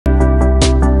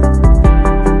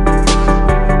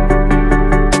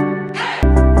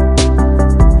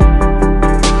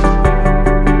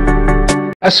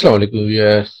अस्सलाम वालेकुम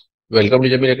viewers, welcome to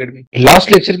Jameel academy.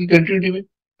 Last lecture की कंटिन्यूटी में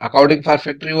accounting for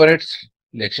factory overheads,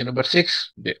 lecture number 6।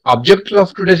 The objective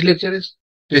of today's lecture is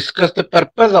discuss the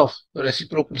purpose of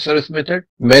reciprocal service method,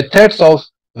 methods of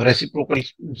reciprocal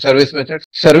service method,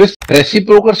 service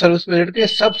reciprocal service method के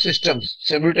सब systems,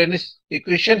 simultaneous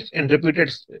equations and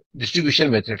repeated distribution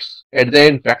methods. At the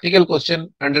end practical question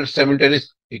under simultaneous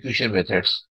equation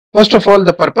methods. First of all,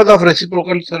 the purpose of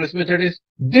reciprocal service method is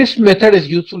this method is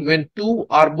useful when two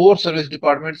or more service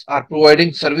departments are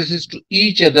providing services to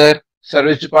each other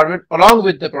service department along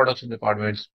with the production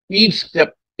departments. Means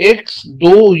जब एक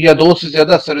दो या दो से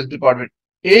ज्यादा service department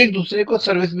एक दूसरे को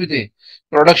सर्विस भी दे,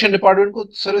 प्रोडक्शन डिपार्टमेंट को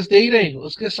सर्विस दे ही रहे हैं,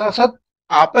 उसके साथ साथ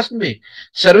आपस में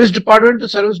सर्विस डिपार्टमेंट तो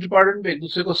सर्विस डिपार्टमेंट में एक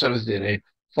दूसरे को सर्विस दे रहे हैं।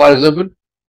 For example,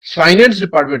 finance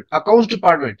department, accounts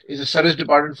department is a service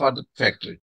department for the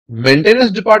factory.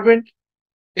 Maintenance department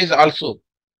is also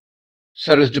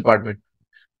service department.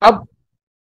 अब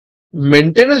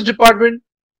मेंटेनेंस डिपार्टमेंट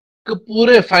के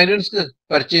पूरे फाइनेंस के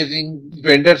परचेजिंग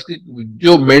वेंडर्स की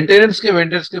जो मेंटेनेंस के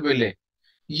वेंडर्स के बिल है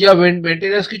या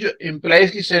मेंटेनेंस की जो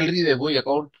एम्प्लॉइज की सैलरी है वही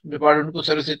अकाउंट डिपार्टमेंट को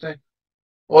सर्विस देता है।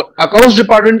 और अकाउंट्स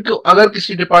डिपार्टमेंट को अगर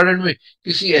किसी डिपार्टमेंट में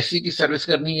किसी एसी की सर्विस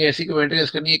करनी है, एसी की मेंटेनेंस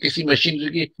करनी है, किसी मशीनरी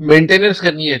की मेंटेनेंस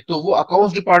करनी है, तो वो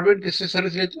अकाउंट्स डिपार्टमेंट किससे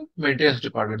सर्विस लेते हैं? मेंटेनेंस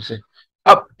डिपार्टमेंट से।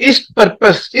 अब इस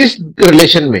पर्पस, इस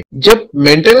रिलेशन में जब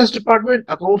मेंटेनेंस डिपार्टमेंट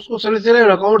अकाउंट्स को सर्विस दे रहा है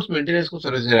और अकाउंट्स मेंटेनेंस को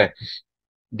सर्विस दे रहा है,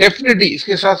 डेफिनेटली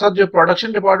इसके साथ साथ जो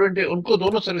प्रोडक्शन डिपार्टमेंट है उनको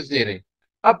दोनों सर्विस दे रहे हैं।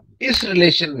 अब इस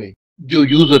रिलेशन में जो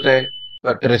यूज होता है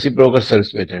reciprocal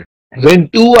service method, when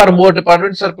two or more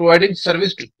departments are providing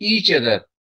service to each other,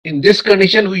 in this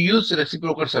condition we use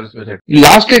reciprocal service method।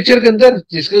 Last lecture के अंदर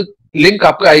जिसके लिंक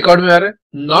आपके आई कार्ड में आ रहा है,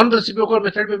 नॉन रेसिप्रोकल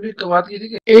मेथड में भी बात की थी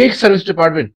कि एक सर्विस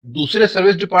डिपार्टमेंट दूसरे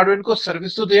सर्विस डिपार्टमेंट को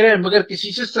सर्विस तो दे रहा है मगर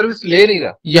किसी से सर्विस ले नहीं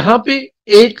रहा। यहाँ पे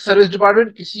एक सर्विस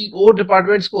डिपार्टमेंट किसी और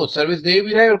डिपार्टमेंट्स को सर्विस दे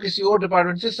भी रहा है और किसी और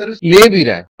डिपार्टमेंट से सर्विस ले भी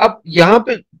रहा है। अब यहाँ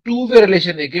पे टू वे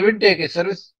रिलेशन है, गिव एंड टेक है,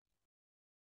 सर्विस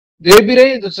दे भी रहे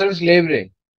हैं तो सर्विस ले भी रहे हैं।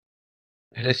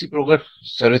 Reciprocal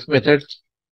service methods.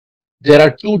 There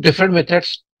are two different methods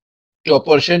to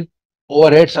apportion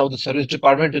overheads of the service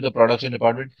department to the production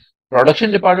department.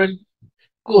 Production department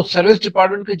को सर्विस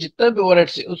डिपार्टमेंट के जितना भी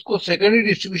ओवरहेड्स है उसको सेकेंडरी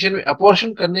डिस्ट्रीब्यूशन में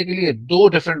अपॉर्शन करने के लिए दो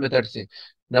डिफरेंट मेथड्स है।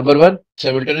 Number 1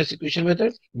 simultaneous equation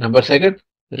method, number 2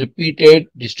 repeated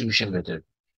distribution method.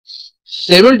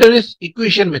 Simultaneous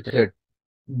equation method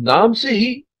नाम से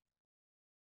ही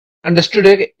अंडरस्टूड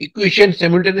है कि इक्वेशन,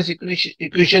 सिमुलटेनियस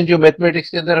इक्वेशन जो मैथमेटिक्स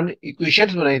के अंदर हमने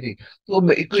इक्वेशंस बनाई थी तो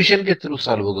वो इक्वेशन के थ्रू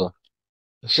सॉल्व होगा।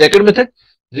 Second method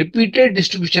repeated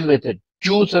distribution method,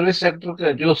 जो सर्विस सेक्टर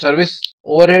का जो सर्विस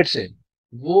ओवरहेड्स है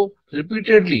वो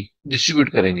रिपीटेडली डिस्ट्रीब्यूट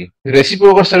करेंगे।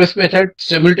 Reciprocal service method,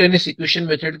 simultaneous equation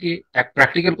method की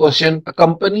practical question,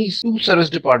 company to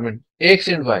service department x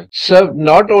and Y serve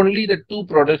not only the two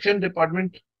production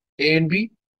department A and B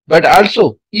but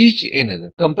also each and other.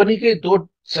 Company के दो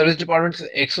service department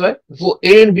x Y वो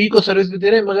A and B को service भी दे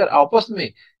रहे हैं मगर आपस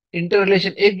में इंटर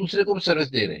रिलेशन एक दूसरे को भी सर्विस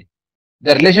दे रहे हैं।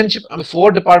 The relationship of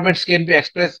four departments can be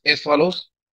express as follows.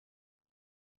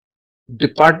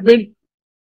 Department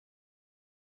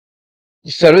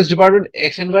service department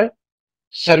x and Y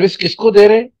service किसको दे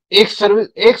रहे हैं? एक सर्विस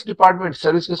एक्स डिपार्टमेंट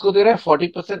सर्विस किसको दे रहा है?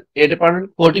 40% ए डिपार्टमेंट,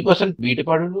 40% बी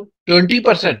डिपार्टमेंट को,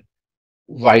 20%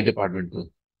 वाई डिपार्टमेंट को।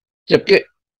 जबकि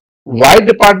वाई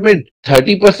डिपार्टमेंट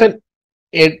 30%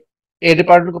 ए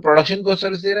डिपार्टमेंट को प्रोडक्शन को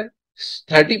सर्विस दे रहा है,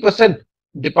 30%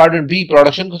 डिपार्टमेंट बी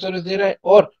प्रोडक्शन को सर्विस दे रहा है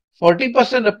और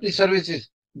 40% अपनी सर्विसेज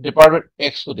डिपार्टमेंट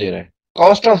एक्स को दे रहा है।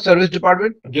 कॉस्ट ऑफ सर्विस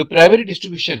डिपार्टमेंट, जो प्राइमरी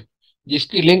डिस्ट्रीब्यूशन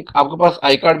जिसकी लिंक आपके पास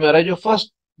आई कार्ड में आ रहा है, जो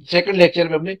फर्स्ट सेकंड लेक्चर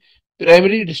में हमने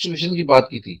प्राइमरी डिस्ट्रीब्यूशन की बात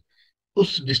की थी,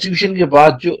 उस डिस्ट्रीब्यूशन के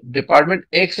बाद जो डिपार्टमेंट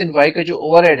एक्स एंड वाई का जो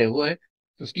ओवरहेड है वो है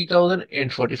 50,000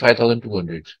 and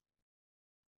 45,200।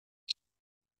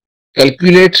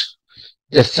 Calculate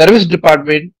the service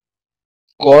department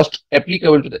cost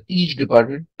applicable to the each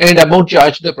department and amount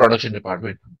charged to the production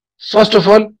department। First of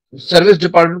all, service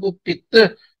department को कितने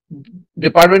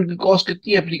डिपार्टमेंट की कॉस्ट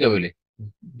कितनी एप्लीकेबल है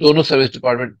दोनों service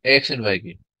department x and Y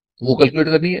की, वो calculate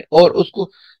करनी है और उसको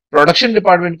प्रोडक्शन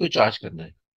डिपार्टमेंट को चार्ज करना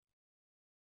है।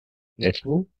 Let's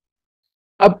move.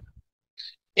 अब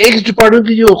एक्स डिपार्टमेंट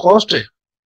की जो कॉस्ट है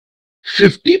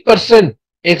 50%,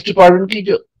 एक्स डिपार्टमेंट की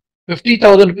जो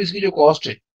 50,000 रुपीज की जो कॉस्ट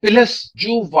है प्लस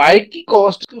जो वाई की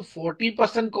कॉस्ट,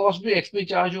 40% कॉस्ट भी एक्स पे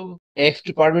चार्ज होगा। एक्स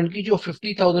डिपार्टमेंट की जो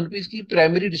 50,000 रुपीज की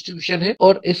प्राइमरी डिस्ट्रीब्यूशन है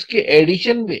और इसके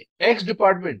एडिशन में एक्स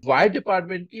डिपार्टमेंट वाई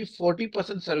डिपार्टमेंट की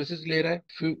 40% सर्विसेज ले रहा है।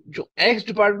 जो एक्स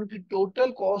डिपार्टमेंट की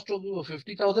टोटल कॉस्ट होगी वो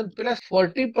 50,000 प्लस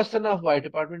 40% ऑफ वाई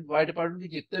डिपार्टमेंट की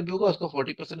जितने भी होगा उसका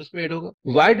 40% उसमें ऐड होगा।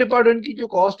 वाई डिपार्टमेंट की जो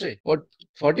कॉस्ट है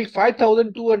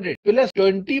 45,200 प्लस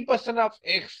 20% ऑफ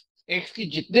एक्स एक्स की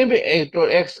जितने भी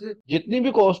एक्स जितनी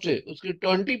भी कॉस्ट है उसकी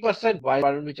 20% वाई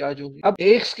डिपार्टमेंट में चार्ज होगी। अब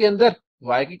एक्स के अंदर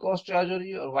वाई की कॉस्ट चार्ज हो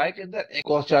रही है और वाई के अंदर एक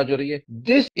कॉस्ट चार्ज हो रही है।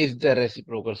 This is the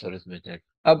reciprocal service method.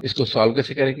 अब इसको सॉल्व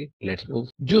कैसे करेंगे? Let's move.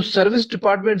 जो सर्विस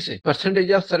डिपार्टमेंट से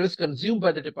percentage of service consume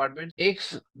by the department,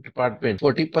 x department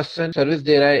 40% service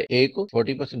दे रहा है ए को,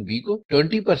 40% बी को,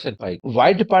 20% वाई को।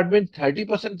 वाई डिपार्टमेंट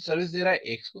 30% सर्विस दे रहा है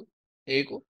एक्स को, ए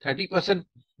को, 30%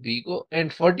 बी को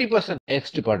एंड 40%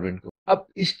 एक्स डिपार्टमेंट को। अब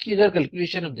इसकी अगर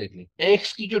कैलकुलेशन हम देख लें,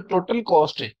 एक्स की जो टोटल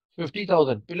कॉस्ट है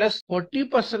 50,000 प्लस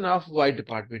 40% ऑफ वाई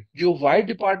डिपार्टमेंट, जो वाई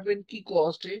डिपार्टमेंट की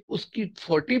कॉस्ट है उसकी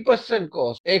 40%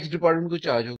 कॉस्ट एक्स डिपार्टमेंट को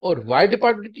चार्ज हो, और वाई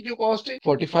डिपार्टमेंट की जो कॉस्ट है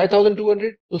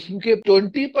 45,200, उसके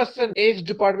 20% एक्स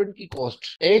डिपार्टमेंट की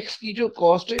कॉस्ट, एक्स की जो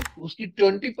कॉस्ट है उसकी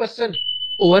 20%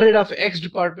 overhead of x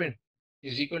department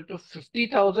is equal to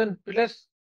 50,000 plus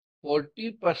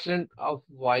 40% of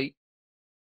Y.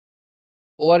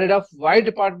 Overhead of Y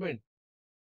department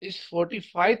is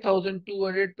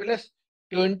 45,200 plus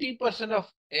 20% of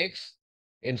X.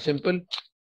 In simple,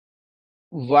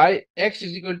 Y X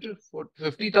is equal to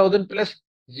 50,000 plus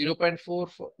 0.4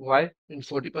 Y in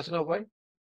 40% of Y.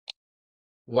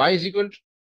 Y is equal to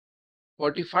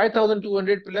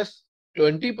 45,200 plus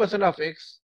 20% of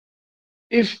X.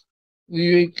 If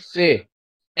we say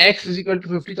X is equal to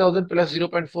 50,000 plus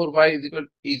 0.4 Y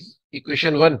is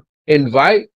equation 1, and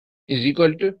Y is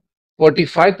equal to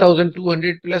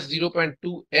 45,200 plus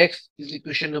 0.2 X is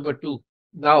equation number 2.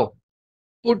 Now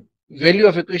put value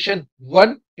of equation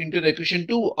 1 into the equation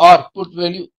 2 or put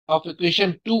value of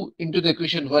equation 2 into the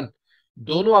equation 1.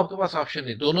 दोनों आपके पास option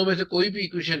है, दोनों में से कोई भी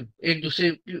equation एक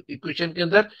दूसरे इक्वेशन के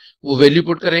अंदर वो वैल्यू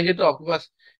पुट करेंगे तो आपके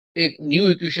पास एक न्यू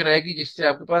इक्वेशन आएगी जिससे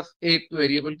आपके पास एक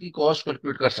वेरिएबल की कॉस्ट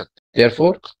कैलकुलेट कर सकते हैं।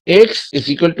 Therefore, x is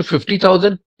equal to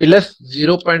 50,000 plus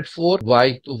 0.4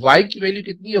 y। तो y की वैल्यू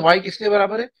कितनी है? y किसके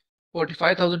बराबर है?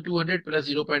 45,200 प्लस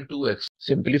 0.2x।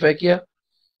 सिंप्लीफाई किया,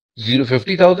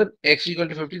 50,000 x equal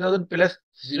to 50,000 plus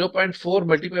 0.4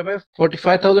 multiplied by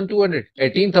 45,200,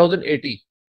 18,080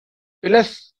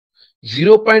 plus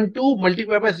 0.2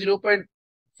 multiplied by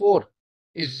 0.4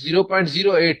 is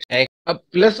 0.08 x। अब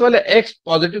प्लस वाला x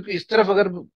पॉजिटिव की इस तरफ अगर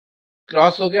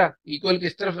क्रॉस हो गया, इक्वल की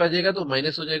इस तरफ आ जाएगा तो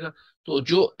माइनस हो जाएगा। तो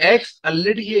जो x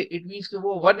ऑलरेडी है इट मींस कि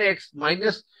वो 1x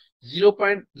minus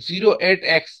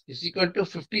 0.08x is equal to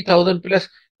 50,000 plus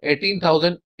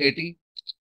 18,080।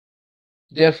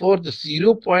 Therefore, the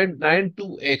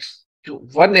 0.92x जो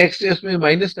 1x है उसमें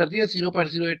माइनस कर दिया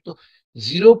 0.08, तो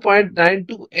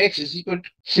 0.92x is equal to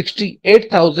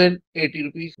 68,080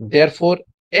 rupees. Therefore,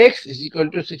 x is equal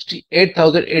to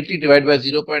 68,080 divided by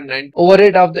 0.9.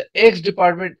 Overhead of the x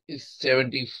department is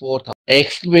 74,000.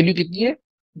 x की value कितनी है?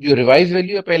 जो रिवाइज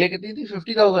वैल्यू है पहले कितनी थी?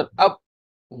 50,000। अब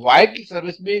y की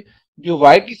सर्विस में जो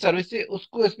y की सर्विस है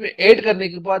उसको इसमें ऐड करने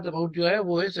के बाद अमाउंट जो है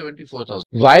वो है 74,000।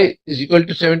 y is equal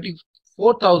to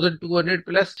 74,200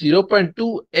 plus 0.2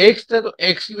 x था, तो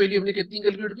x की वैल्यू हमने कितनी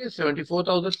कैलकुलेट की?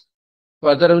 74,000।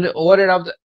 फर्दर हमने overhead of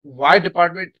the y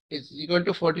department is equal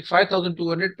to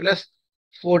 45,200 plus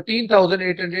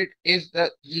 14,800 is the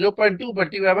 0.2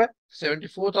 multiplied by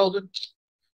 74,000.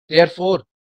 Therefore,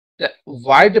 the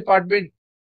y department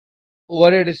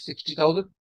overhead is 60,000.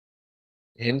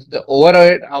 Hence, the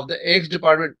overhead of the x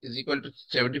department is equal to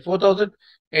 74,000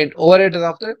 and overhead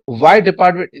of the y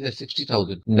department is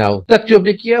 60,000. Now, तक जो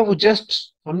हमने किया वो just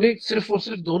हमने सिर्फ और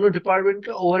सिर्फ दोनों डिपार्टमेंट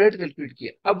का ओवरहेड कैलकुलेट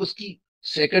किया। अब उसकी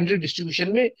सेकेंडरी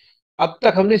डिस्ट्रीब्यूशन में अब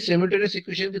तक हमने सिमुलटेनियस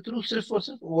इक्वेशन के थ्रू सिर्फ और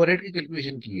सिर्फ ओवरहेड की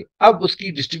कैलकुलेशन की है। अब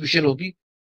उसकी डिस्ट्रीब्यूशन होगी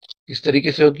किस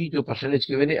तरीके से होगी? जो परसेंटेज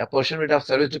गिवन है, अपॉर्चनमेंट of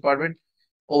service department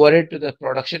overhead to the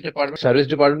production department. Service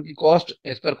department की cost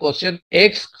as per question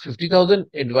x 50,000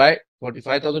 and y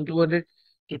 45,200.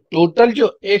 तो टोटल जो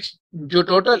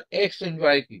टोटल x and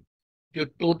y की जो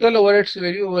टोटल ओवरहेड्स की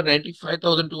वैल्यू वो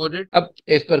 95,200। अब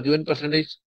as per given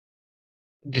percentage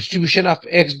distribution of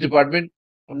x department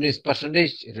हमने इस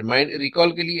परसेंटेज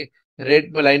रिकॉल के लिए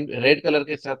रेड कलर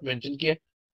के साथ मेंशन किया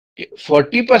कि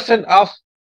 40% of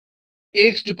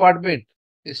x department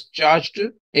is charged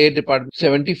to A department.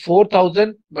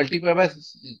 74,000 multiplied by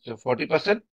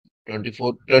 40%,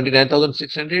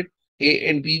 29,600. A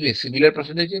and B में similar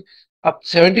percentage है। अब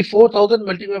 74,000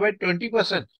 multiplied by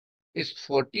 20% is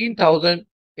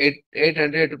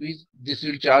 14,800 rupees. This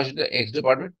will charge the X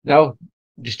department. Now,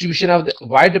 distribution of the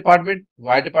Y department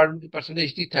की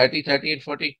percentage थी 30, 30 and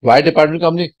 40. Y department का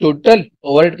हमने total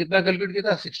overhead कितना calculate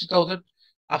किया था? 60,000।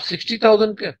 अब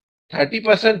 60,000 का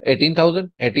 30% 18,000,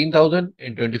 18,000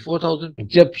 एंड 24,000।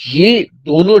 जब ये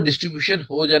दोनों डिस्ट्रीब्यूशन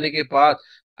हो जाने के बाद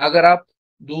अगर आप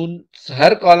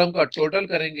हर कॉलम का टोटल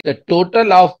करेंगे, the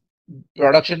total of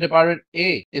Production department A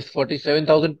is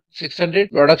 47,600.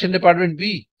 Production department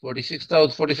B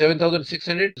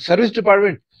 47,600. Service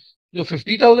department जो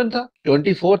 50,000 था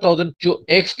 24,000 जो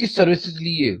एक्स की सर्विसेज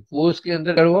ली है वो उसके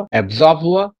अंदर हुआ एब्जॉर्ब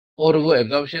हुआ और वो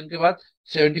एब्जॉर्प्शन के बाद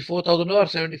 74,000 हुआ और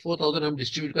 74,000 हम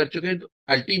डिस्ट्रीब्यूट कर चुके हैं। तो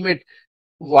अल्टीमेट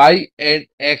वाई एंड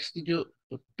एक्स की जो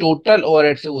टोटल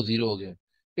ओवरहेड्स है वो जीरो हो गया।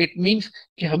 इट मींस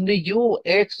कि हमने जो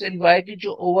एक्स एंड वाई की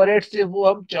जो ओवरहेड्स थे वो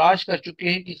हम चार्ज कर चुके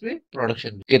हैं किसमें,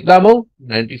 प्रोडक्शन में। कितना amount,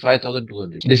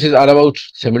 95,200। This is all about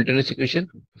simultaneous equation.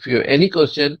 If you have any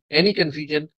question, any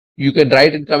confusion, you can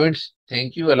write in comments.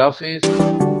 Thank you. Allah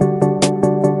Hafiz.